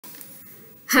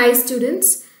Hi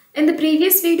students, in the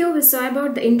previous video we saw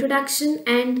about the introduction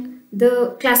and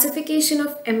the classification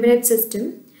of embedded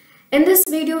system. In this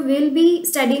video we'll be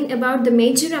studying about the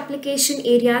major application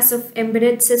areas of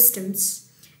embedded systems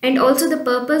and also the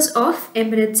purpose of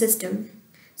embedded system.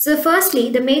 So firstly,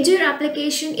 the major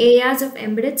application areas of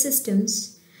embedded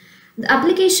systems. The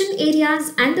application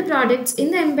areas and the products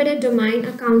in the embedded domain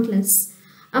are countless.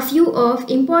 A few of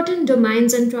important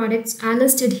domains and products are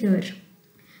listed here.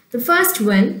 The first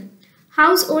one,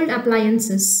 household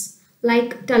appliances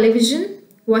like television,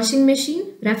 washing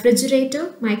machine,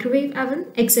 refrigerator, microwave oven,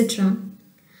 etc.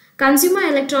 Consumer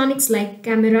electronics like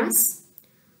cameras.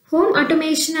 Home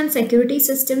automation and security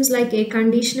systems like air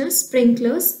conditioners,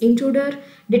 sprinklers, intruder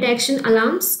detection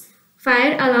alarms,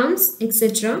 fire alarms,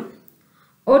 etc.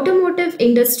 Automotive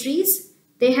industries,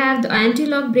 they have the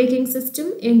anti-lock braking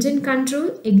system, engine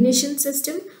control, ignition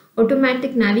system,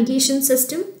 automatic navigation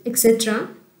system, etc.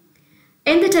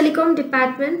 In the telecom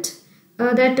department,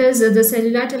 that is the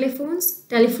cellular telephones,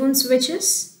 telephone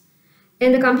switches.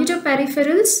 In the computer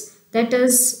peripherals, that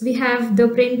is we have the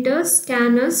printers,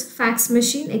 scanners, fax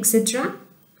machine, etc.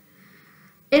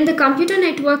 In the computer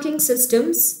networking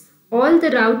systems, all the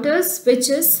routers,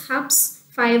 switches, hubs,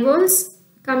 firewalls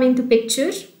come into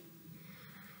picture.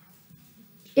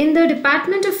 In the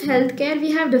department of healthcare,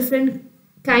 we have different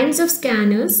kinds of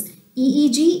scanners,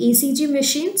 EEG, ECG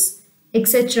machines,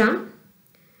 etc.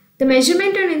 The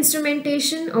measurement and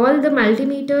instrumentation, all the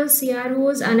multimeters,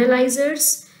 CROs,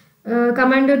 analyzers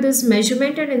come under this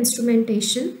measurement and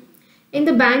instrumentation. In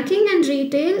the banking and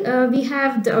retail, we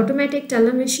have the automatic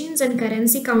teller machines and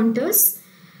currency counters.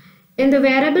 In the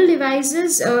wearable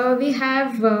devices,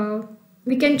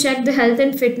 we can check the health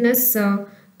and fitness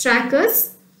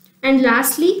trackers. And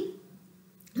lastly,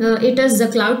 it is the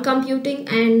cloud computing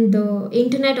and the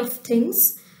Internet of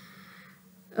Things.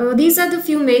 These are the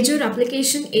few major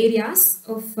application areas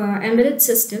of embedded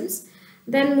systems.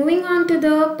 Then moving on to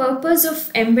the purpose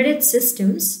of embedded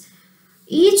systems.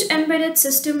 Each embedded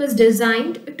system is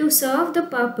designed to serve the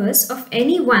purpose of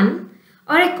any one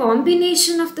or a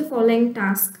combination of the following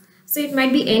tasks. So it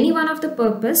might be any one of the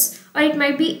purpose or it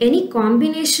might be any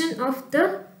combination of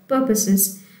the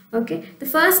purposes. Okay, the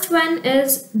first one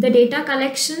is the data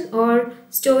collection or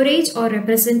storage or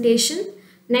representation.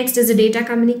 Next is the data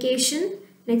communication.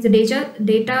 Next, the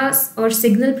data or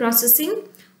signal processing,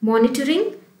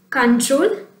 monitoring, control.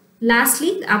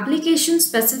 Lastly, the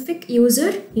application-specific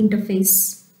user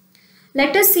interface.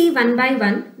 Let us see one by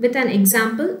one with an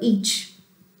example each.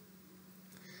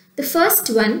 The first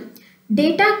one,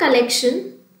 data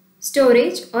collection,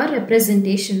 storage or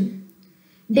representation.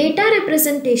 Data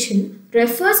representation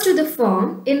refers to the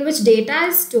form in which data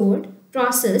is stored,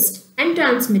 processed and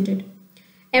transmitted.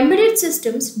 Embedded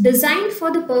systems designed for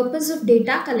the purpose of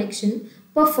data collection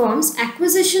performs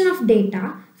acquisition of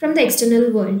data from the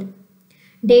external world.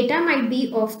 Data might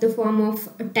be of the form of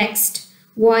text,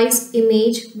 voice,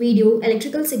 image, video,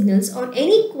 electrical signals or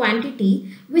any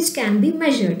quantity which can be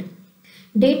measured.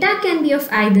 Data can be of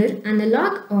either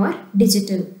analog or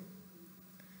digital.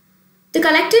 The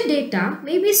collected data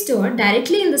may be stored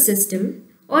directly in the system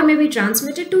or may be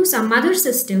transmitted to some other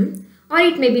system, or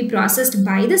it may be processed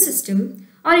by the system,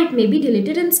 or it may be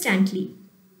deleted instantly.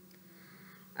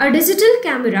 A digital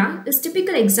camera is a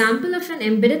typical example of an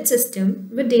embedded system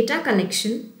with data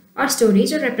collection or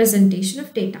storage or representation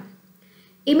of data.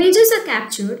 Images are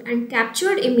captured and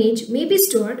captured image may be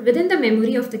stored within the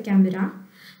memory of the camera.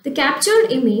 The captured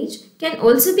image can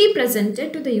also be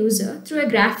presented to the user through a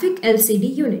graphic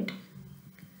LCD unit.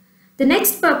 The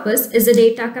next purpose is the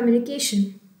data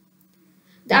communication.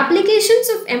 The applications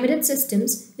of embedded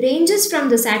systems ranges from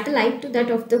the satellite to that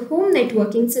of the home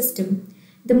networking system.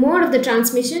 The mode of the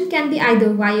transmission can be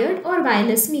either wired or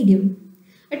wireless medium.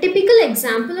 A typical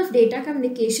example of data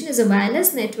communication is a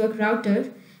wireless network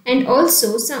router, and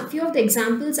also few of the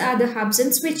examples are the hubs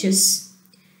and switches.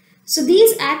 So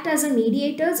these act as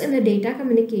mediators in the data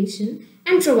communication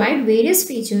and provide various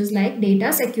features like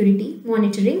data security,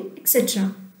 monitoring,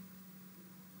 etc.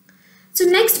 So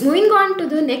next, moving on to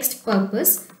the next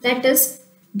purpose, that is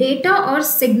data or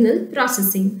signal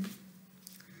processing.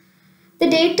 The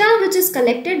data which is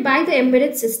collected by the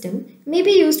embedded system may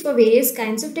be used for various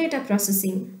kinds of data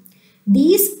processing.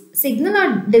 These signal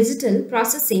or digital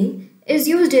processing is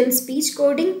used in speech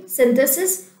coding,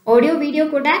 synthesis, audio-video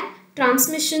codec,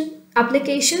 transmission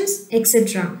applications,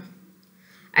 etc.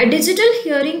 A digital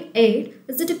hearing aid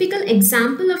is a typical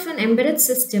example of an embedded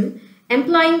system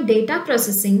employing data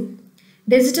processing.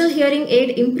 Digital hearing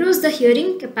aid improves the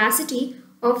hearing capacity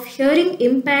of hearing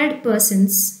impaired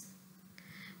persons.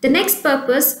 The next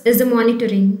purpose is the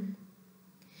monitoring.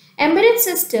 Embedded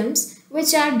systems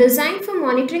which are designed for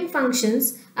monitoring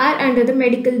functions are under the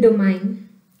medical domain.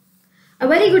 A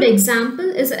very good example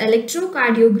is an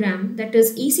electrocardiogram, that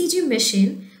is ECG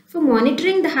machine, for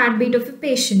monitoring the heartbeat of a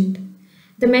patient.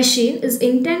 The machine is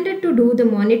intended to do the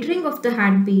monitoring of the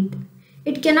heartbeat.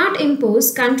 It cannot impose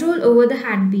control over the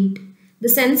heartbeat. The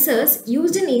sensors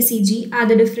used in ECG are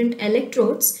the different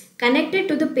electrodes connected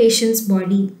to the patient's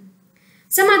body.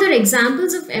 Some other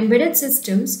examples of embedded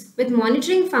systems with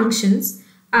monitoring functions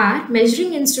are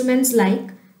measuring instruments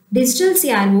like digital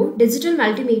CRO, digital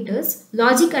multimeters,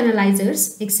 logic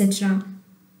analyzers, etc.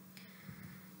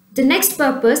 The next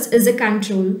purpose is a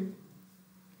control.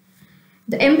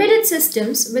 The embedded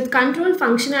systems with control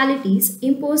functionalities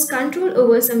impose control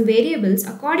over some variables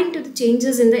according to the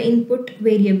changes in the input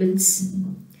variables.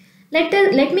 Let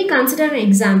me consider an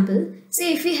example.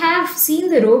 Say if we have seen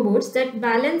the robots that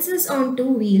balances on two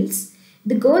wheels,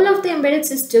 the goal of the embedded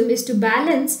system is to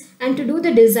balance and to do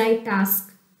the desired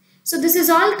task. So this is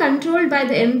all controlled by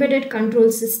the embedded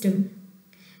control system.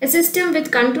 A system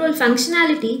with control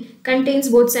functionality contains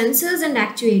both sensors and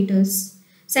actuators.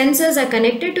 Sensors are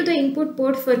connected to the input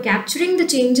port for capturing the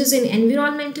changes in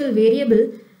environmental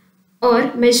variable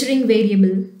or measuring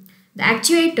variable. The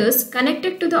actuators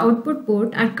connected to the output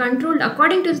port are controlled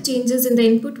according to the changes in the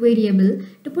input variable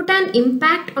to put an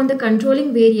impact on the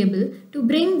controlling variable to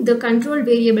bring the control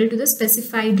variable to the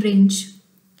specified range.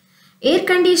 Air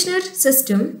conditioner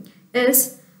system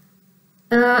is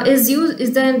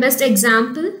the best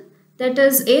example. That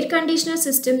is, air conditioner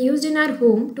system used in our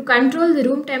home to control the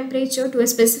room temperature to a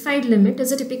specified limit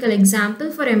is a typical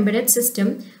example for embedded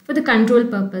system for the control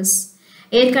purpose.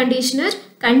 Air conditioner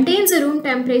contains a room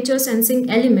temperature sensing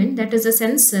element, that is a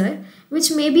sensor, which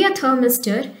may be a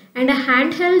thermistor and a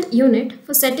handheld unit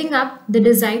for setting up the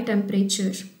desired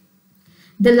temperature.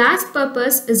 The last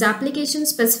purpose is application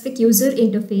specific user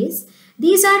interface.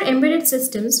 These are embedded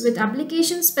systems with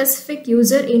application specific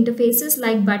user interfaces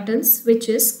like buttons,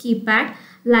 switches, keypad,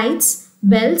 lights,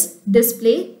 bells,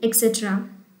 display, etc.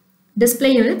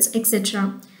 Display units,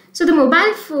 etc. So the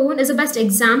mobile phone is the best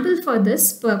example for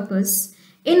this purpose.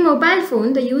 In mobile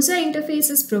phone, the user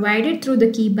interface is provided through the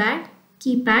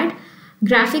keypad,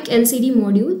 graphic LCD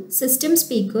module, system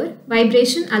speaker,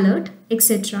 vibration alert,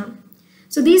 etc.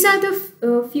 So these are the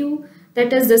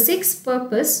that is the 6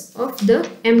 purpose of the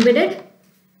embedded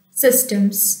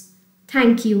systems.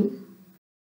 Thank you.